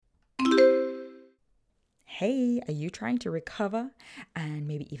hey, are you trying to recover and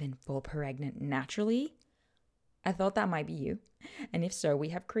maybe even fall pregnant naturally? I thought that might be you. And if so, we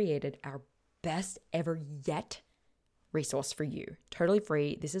have created our best ever yet resource for you. Totally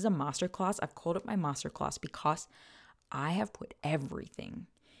free. This is a masterclass. I've called it my masterclass because I have put everything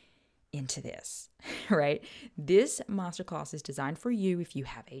into this, right? This masterclass is designed for you if you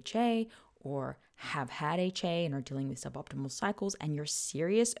have HA or have had HA and are dealing with suboptimal cycles and you're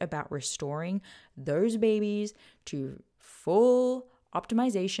serious about restoring those babies to full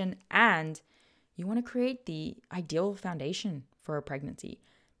optimization and you want to create the ideal foundation for a pregnancy.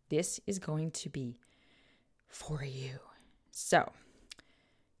 This is going to be for you. So,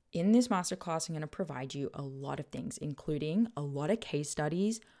 in this masterclass, I'm going to provide you a lot of things, including a lot of case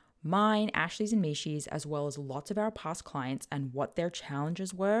studies, mine, Ashley's and Mishi's, as well as lots of our past clients and what their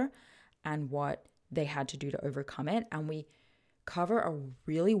challenges were and what they had to do to overcome it. And we cover a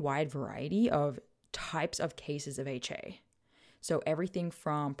really wide variety of types of cases of HA. So everything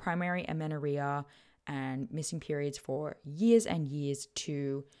from primary amenorrhea and missing periods for years and years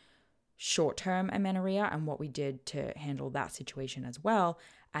to short-term amenorrhea and what we did to handle that situation as well,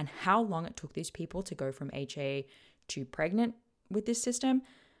 and how long it took these people to go from HA to pregnant with this system,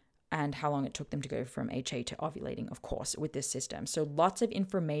 and how long it took them to go from HA to ovulating, of course, with this system. So lots of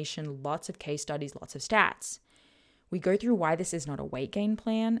information, lots of case studies, lots of stats. We go through why this is not a weight gain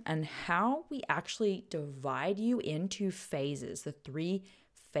plan and how we actually divide you into phases, the 3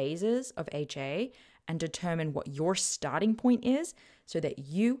 phases of HA, and determine what your starting point is so that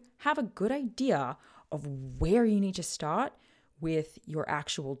you have a good idea of where you need to start with your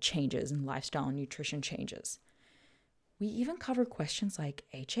actual changes and lifestyle and nutrition changes. We even cover questions like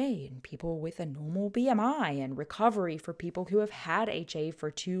HA and people with a normal BMI and recovery for people who have had HA for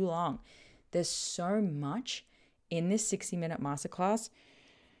too long. There's so much in this 60-minute masterclass.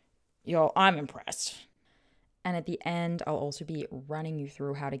 I'm impressed. And at the end, I'll also be running you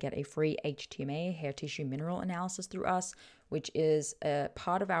through how to get a free HTMA, hair tissue mineral analysis through us, which is a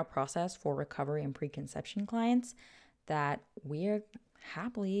part of our process for recovery and preconception clients that we're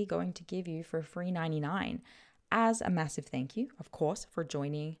happily going to give you for free $99 as a massive thank you, of course, for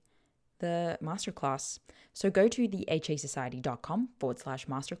joining the masterclass. So go to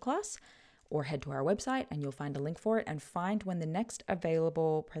thehasociety.com/masterclass or head to our website and you'll find a link for it and find when the next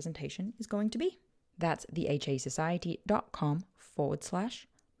available presentation is going to be. That's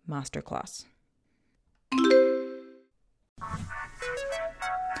thehasociety.com/masterclass.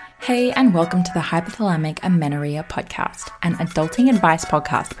 Hey, and welcome to the Hypothalamic Amenorrhea podcast, an adulting advice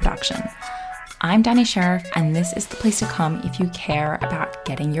podcast production. I'm Danny Sheriff, and this is the place to come if you care about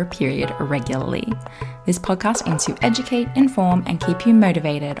getting your period regularly. This podcast aims to educate, inform, and keep you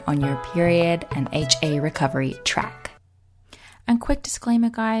motivated on your period and HA recovery track. And quick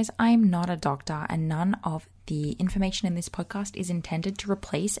disclaimer, guys, I'm not a doctor, and none of the information in this podcast is intended to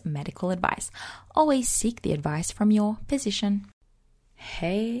replace medical advice. Always seek the advice from your physician.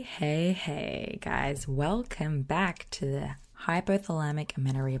 Hey, guys. Welcome back to the Hypothalamic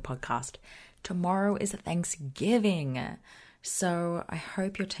Amenorrhea podcast. Tomorrow is Thanksgiving. So I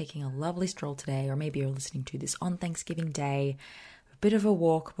hope you're taking a lovely stroll today, or maybe you're listening to this on Thanksgiving Day. A bit of a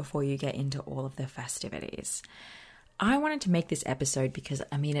walk before you get into all of the festivities. I wanted to make this episode because,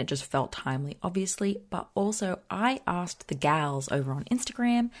 it just felt timely, obviously, but also I asked the gals over on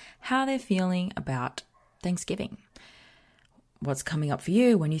Instagram how they're feeling about Thanksgiving. What's coming up for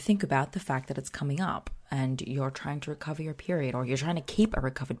you when you think about the fact that it's coming up and you're trying to recover your period or you're trying to keep a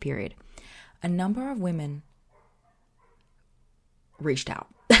recovered period? A number of women reached out.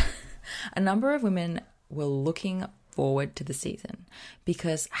 A number of women were looking forward to the season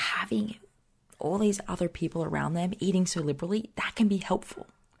because having all these other people around them eating so liberally, that can be helpful.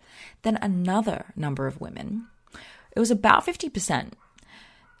 Then another number of women, it was about 50%,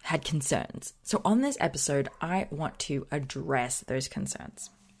 had concerns. So on this episode, I want to address those concerns.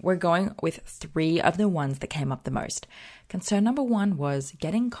 We're going with 3 of the ones that came up the most. Concern number 1 was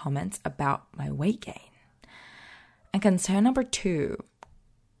getting comments about my weight gain. And concern number 2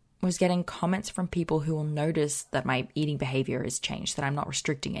 was getting comments from people who will notice that my eating behavior has changed, that I'm not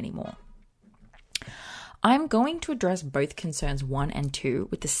restricting anymore. I'm going to address both concerns 1 and 2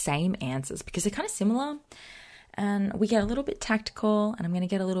 with the same answers because they're kind of similar. And we get a little bit tactical, and I'm going to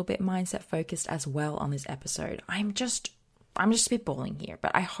get a little bit mindset focused as well on this episode. I'm just spitballing here,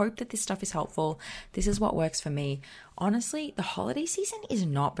 but I hope that this stuff is helpful. This is what works for me. Honestly, the holiday season is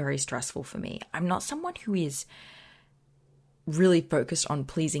not very stressful for me. I'm not someone who is really focused on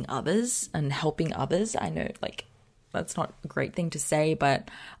pleasing others and helping others. I know, that's not a great thing to say, but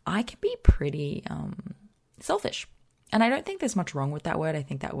I can be pretty selfish. And I don't think there's much wrong with that word. I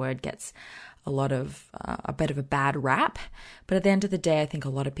think that word gets a bit of a bad rap. But at the end of the day, I think a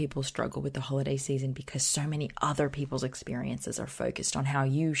lot of people struggle with the holiday season because so many other people's experiences are focused on how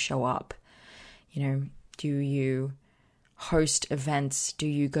you show up. You know, do you host events? Do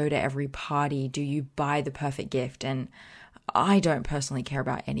you go to every party? Do you buy the perfect gift? And I don't personally care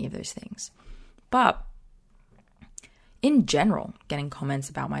about any of those things. But in general, getting comments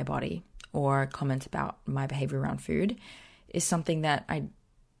about my body or comments about my behavior around food is something that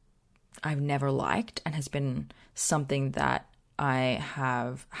I've never liked and has been something that I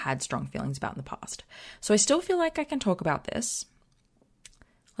have had strong feelings about in the past. So I still feel like I can talk about this.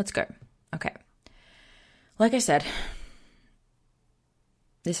 Let's go. Okay. Like I said,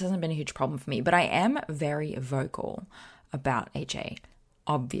 this hasn't been a huge problem for me, but I am very vocal about HA.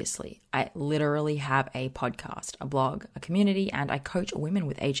 Obviously, I literally have a podcast, a blog, a community, and I coach women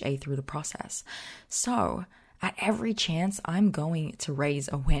with HA through the process. So at every chance, I'm going to raise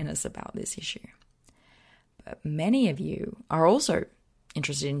awareness about this issue. But many of you are also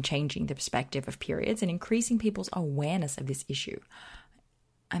interested in changing the perspective of periods and increasing people's awareness of this issue.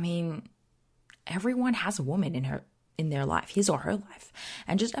 I mean, everyone has a woman in their life, his or her life.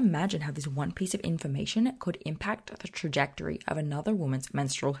 And just imagine how this one piece of information could impact the trajectory of another woman's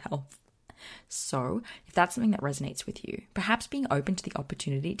menstrual health. So, if that's something that resonates with you, perhaps being open to the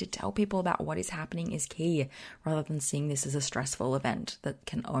opportunity to tell people about what is happening is key, rather than seeing this as a stressful event that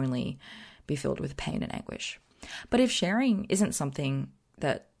can only be filled with pain and anguish. But if sharing isn't something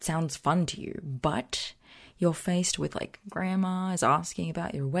that sounds fun to you, but you're faced with like grandma is asking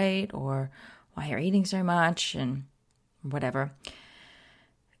about your weight or why you're eating so much and whatever,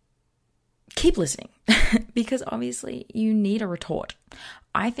 keep listening because obviously you need a retort.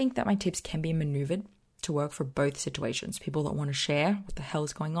 I think that my tips can be maneuvered to work for both situations. People that want to share what the hell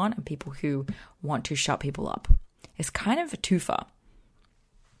is going on and people who want to shut people up. It's kind of a twofer.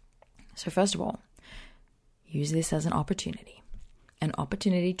 So first of all, use this as an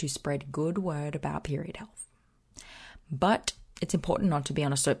opportunity to spread good word about period health. But it's important not to be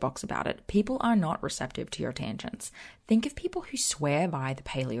on a soapbox about it. People are not receptive to your tangents. Think of people who swear by the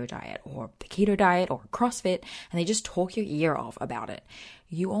paleo diet or the keto diet or CrossFit and they just talk your ear off about it.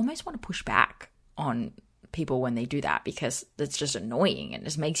 You almost want to push back on people when they do that because it's just annoying and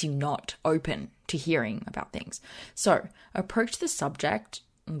just makes you not open to hearing about things. So approach the subject,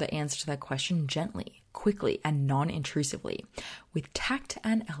 the answer to that question gently, quickly, and non-intrusively with tact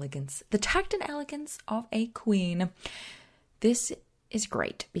and elegance. The tact and elegance of a queen. This is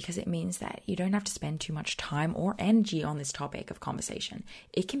great because it means that you don't have to spend too much time or energy on this topic of conversation.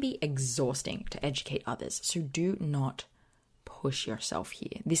 It can be exhausting to educate others, so do not push yourself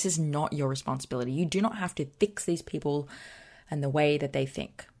here. This is not your responsibility. You do not have to fix these people and the way that they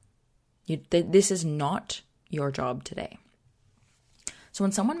think. This is not your job today. So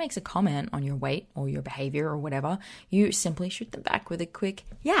when someone makes a comment on your weight or your behavior or whatever, you simply shoot them back with a quick,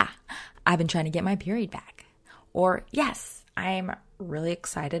 yeah, I've been trying to get my period back. Or, yes, I'm really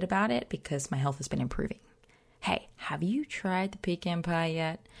excited about it because my health has been improving. Hey, have you tried the pecan pie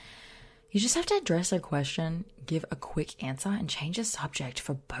yet? You just have to address their question, give a quick answer, and change the subject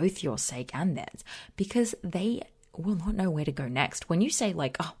for both your sake and theirs because they will not know where to go next. When you say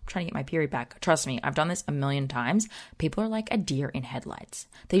like, oh, I'm trying to get my period back, trust me, I've done this a million times. People are like a deer in headlights.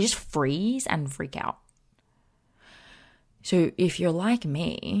 They just freeze and freak out. So if you're like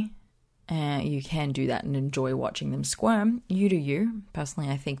me, you can do that and enjoy watching them squirm. You do you. Personally,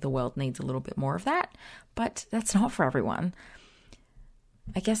 I think the world needs a little bit more of that, but that's not for everyone.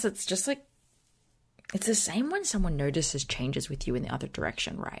 I guess it's just like, it's the same when someone notices changes with you in the other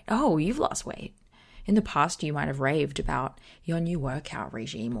direction, right? Oh, you've lost weight. In the past, you might have raved about your new workout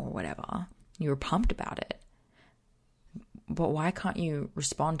regime or whatever. You were pumped about it. But why can't you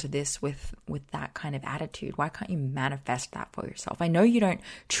respond to this with that kind of attitude? Why can't you manifest that for yourself? I know you don't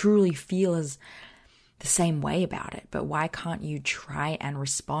truly feel as the same way about it, but why can't you try and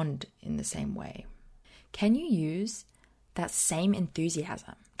respond in the same way? Can you use that same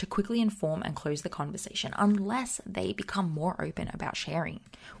enthusiasm to quickly inform and close the conversation unless they become more open about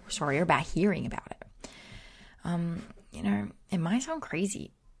or about hearing about it? It might sound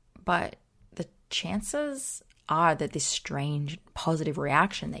crazy, but the chances are that this strange positive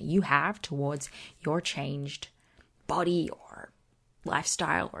reaction that you have towards your changed body or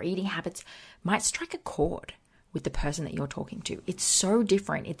lifestyle or eating habits might strike a chord with the person that you're talking to. It's so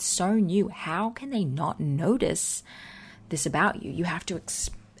different. It's so new. How can they not notice this about you? You have to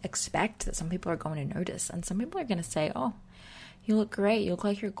expect that some people are going to notice, and some people are going to say, oh, you look great. You look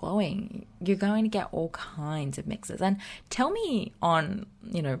like you're glowing. You're going to get all kinds of mixes. And tell me on,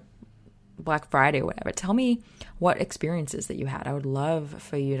 Black Friday or whatever. Tell me what experiences that you had. I would love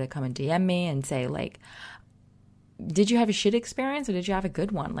for you to come and DM me and say, like, did you have a shit experience or did you have a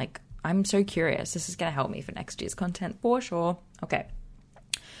good one? Like, I'm so curious. This is going to help me for next year's content for sure. Okay.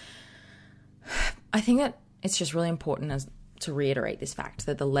 I think that it's just really important to reiterate this fact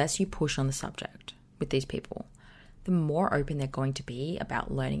that the less you push on the subject with these people, the more open they're going to be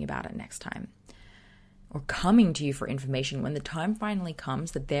about learning about it next time, or coming to you for information when the time finally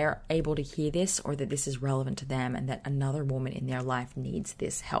comes that they're able to hear this, or that this is relevant to them and that another woman in their life needs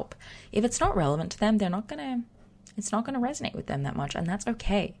this help. If it's not relevant to them, it's not going to resonate with them that much, and that's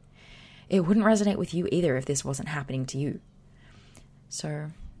okay. It wouldn't resonate with you either if this wasn't happening to you. So,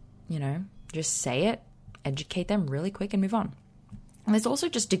 just say it, educate them really quick and move on. And this also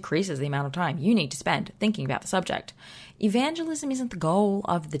just decreases the amount of time you need to spend thinking about the subject. Evangelism isn't the goal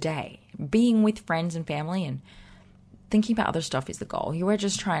of the day. Being with friends and family and thinking about other stuff is the goal. You are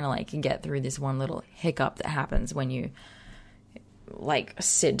just trying to get through this one little hiccup that happens when you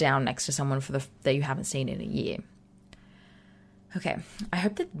sit down next to someone that you haven't seen in a year. Okay, I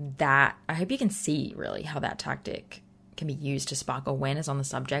hope I hope you can see really how that tactic can be used to spark awareness on the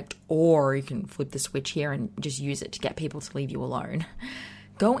subject, or you can flip the switch here and just use it to get people to leave you alone.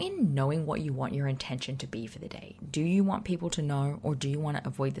 Go in knowing what you want your intention to be for the day. Do you want people to know, or do you want to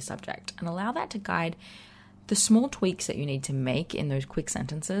avoid the subject? And allow that to guide the small tweaks that you need to make in those quick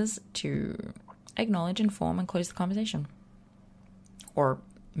sentences to acknowledge, inform, and close the conversation, or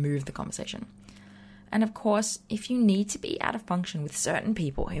move the conversation. And of course, if you need to be out of function with certain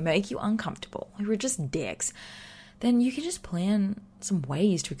people who make you uncomfortable, who are just dicks, then you can just plan some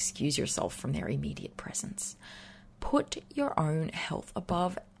ways to excuse yourself from their immediate presence. Put your own health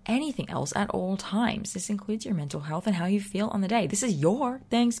above anything else at all times. This includes your mental health and how you feel on the day. This is your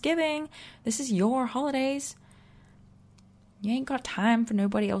Thanksgiving. This is your holidays. You ain't got time for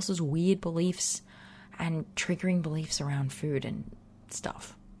nobody else's weird beliefs and triggering beliefs around food and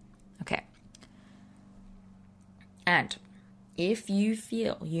stuff. Okay. And if you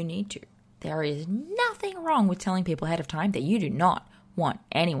feel you need to, there is nothing wrong with telling people ahead of time that you do not want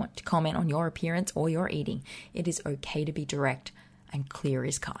anyone to comment on your appearance or your eating. It is okay to be direct, and clear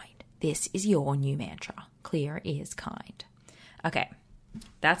is kind. This is your new mantra. Clear is kind. Okay,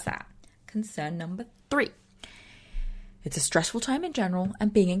 that's that. Concern number 3. It's a stressful time in general,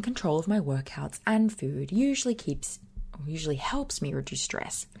 and being in control of my workouts and food usually helps me reduce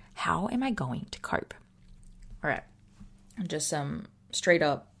stress. How am I going to cope? All right, just straight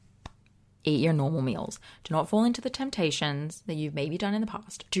up. Eat your normal meals. Do not fall into the temptations that you've maybe done in the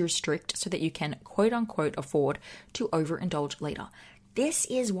past to restrict so that you can quote unquote afford to overindulge later. This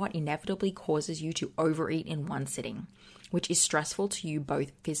is what inevitably causes you to overeat in one sitting, which is stressful to you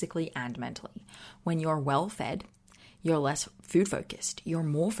both physically and mentally. When you're well fed, you're less food focused. You're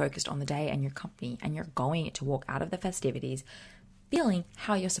more focused on the day and your company, and you're going to walk out of the festivities feeling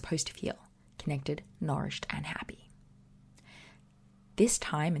how you're supposed to feel: connected, nourished, and happy. This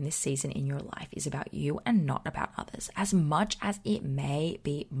time and this season in your life is about you and not about others, as much as it may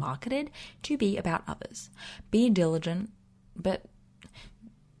be marketed to be about others. Be diligent, but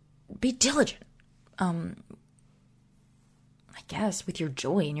be diligent, I guess, with your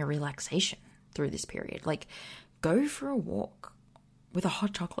joy and your relaxation through this period. Go for a walk with a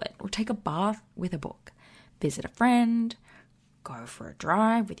hot chocolate, or take a bath with a book. Visit a friend, go for a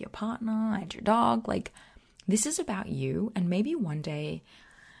drive with your partner and your dog. This is about you, and maybe one day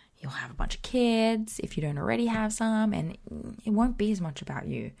you'll have a bunch of kids if you don't already have some, and it won't be as much about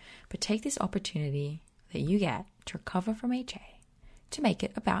you. But take this opportunity that you get to recover from HA to make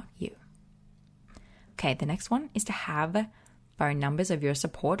it about you. Okay, the next one is to have phone numbers of your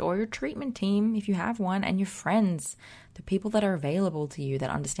support or your treatment team, if you have one, and your friends, the people that are available to you that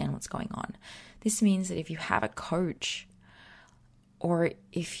understand what's going on. This means that if you have a coach, or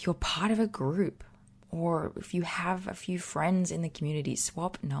if you're part of a group, or if you have a few friends in the community,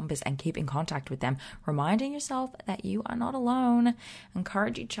 swap numbers and keep in contact with them, reminding yourself that you are not alone.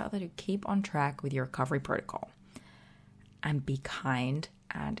 Encourage each other to keep on track with your recovery protocol. And be kind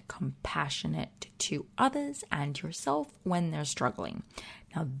and compassionate to others and yourself when they're struggling.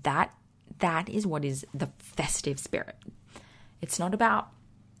 Now that is what is the festive spirit. It's not about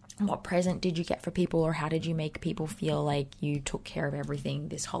what present did you get for people, or how did you make people feel like you took care of everything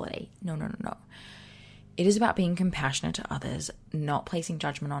this holiday. No. It is about being compassionate to others, not placing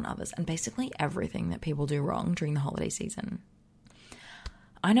judgment on others, and basically everything that people do wrong during the holiday season.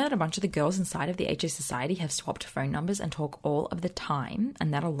 I know that a bunch of the girls inside of the HA Society have swapped phone numbers and talk all of the time,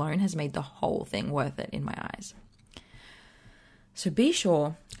 and that alone has made the whole thing worth it in my eyes. So be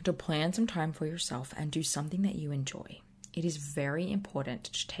sure to plan some time for yourself and do something that you enjoy. it is very important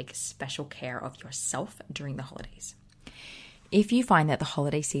to take special care of yourself during the holidays. If you find that the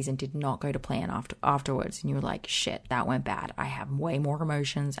holiday season did not go to plan afterwards and you're like, shit, that went bad, I have way more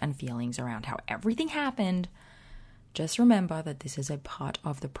emotions and feelings around how everything happened, just remember that this is a part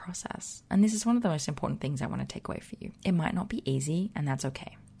of the process. And this is one of the most important things I want to take away for you. It might not be easy, and that's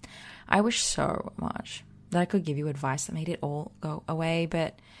okay. I wish so much that I could give you advice that made it all go away,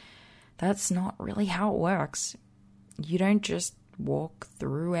 but that's not really how it works. You don't just walk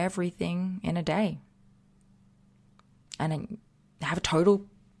through everything in a day and have you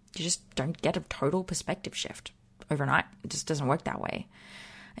just don't get a total perspective shift overnight. It just doesn't work that way.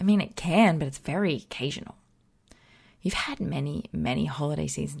 I mean, it can, but it's very occasional. You've had many, many holiday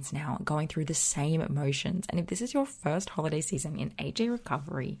seasons now going through the same emotions. And if this is your first holiday season in AJ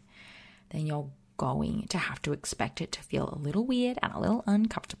recovery, then you're going to have to expect it to feel a little weird and a little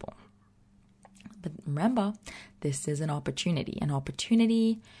uncomfortable. But remember, this is an opportunity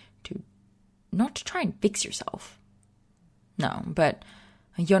to not to try and fix yourself. No, but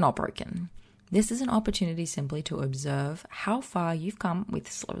you're not broken. This is an opportunity simply to observe how far you've come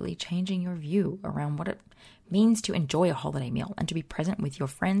with slowly changing your view around what it means to enjoy a holiday meal and to be present with your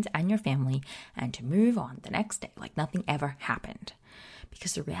friends and your family and to move on the next day like nothing ever happened.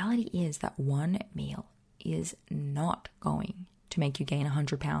 Because the reality is that one meal is not going to make you gain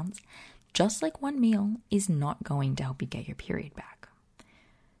 100 pounds. Just like one meal is not going to help you get your period back.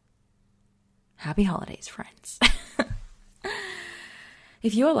 Happy holidays, friends.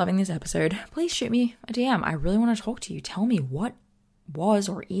 If you are loving this episode, please shoot me a DM. I really want to talk to you. Tell me what was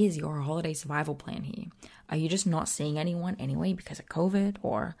or is your holiday survival plan here. Are you just not seeing anyone anyway because of COVID?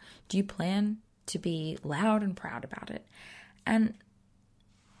 Or do you plan to be loud and proud about it? And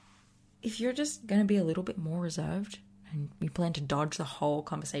if you're just going to be a little bit more reserved and you plan to dodge the whole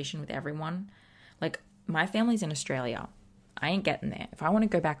conversation with everyone, like my family's in Australia. I ain't getting there. If I want to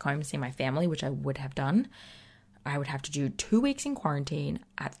go back home and see my family, which I would have done, I would have to do 2 weeks in quarantine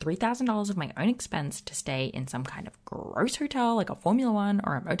at $3,000 of my own expense to stay in some kind of gross hotel like a Formula One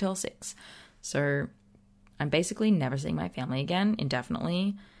or a Motel 6. So I'm basically never seeing my family again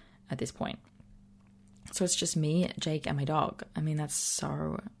indefinitely at this point. So it's just me, Jake, and my dog. I mean, that's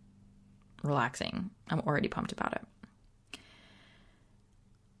so relaxing. I'm already pumped about it.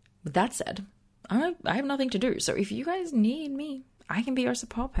 With that said, I have nothing to do. So if you guys need me, I can be your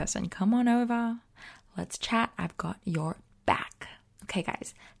support person. Come on over. Let's chat. I've got your back. Okay,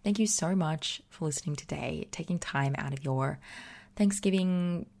 guys, thank you so much for listening today, taking time out of your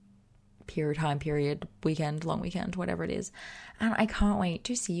Thanksgiving period, weekend, long weekend, whatever it is. And I can't wait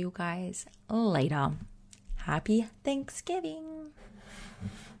to see you guys later. Happy Thanksgiving.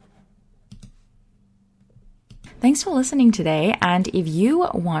 Thanks for listening today. And if you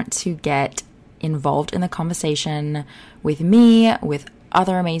want to get involved in the conversation with me, with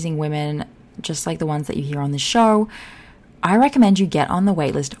other amazing women, just like the ones that you hear on the show, I recommend you get on the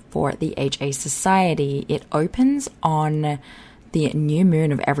waitlist for the HA Society. It opens on the new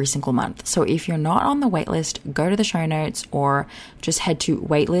moon of every single month. So if you're not on the waitlist, go to the show notes or just head to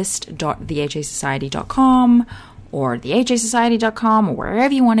waitlist.thehasociety.com or thehasociety.com or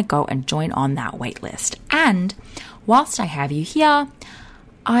wherever you want to go and join on that waitlist. And whilst I have you here,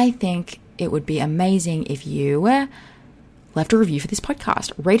 I think it would be amazing if you left a review for this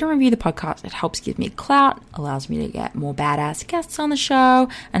podcast. Rate and review the podcast. It helps give me clout, allows me to get more badass guests on the show,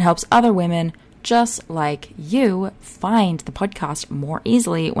 and helps other women just like you find the podcast more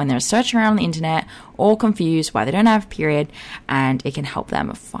easily when they're searching around the internet, all confused why they don't have a period, and it can help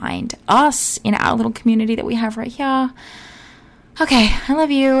them find us in our little community that we have right here. Okay, I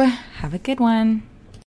love you. Have a good one.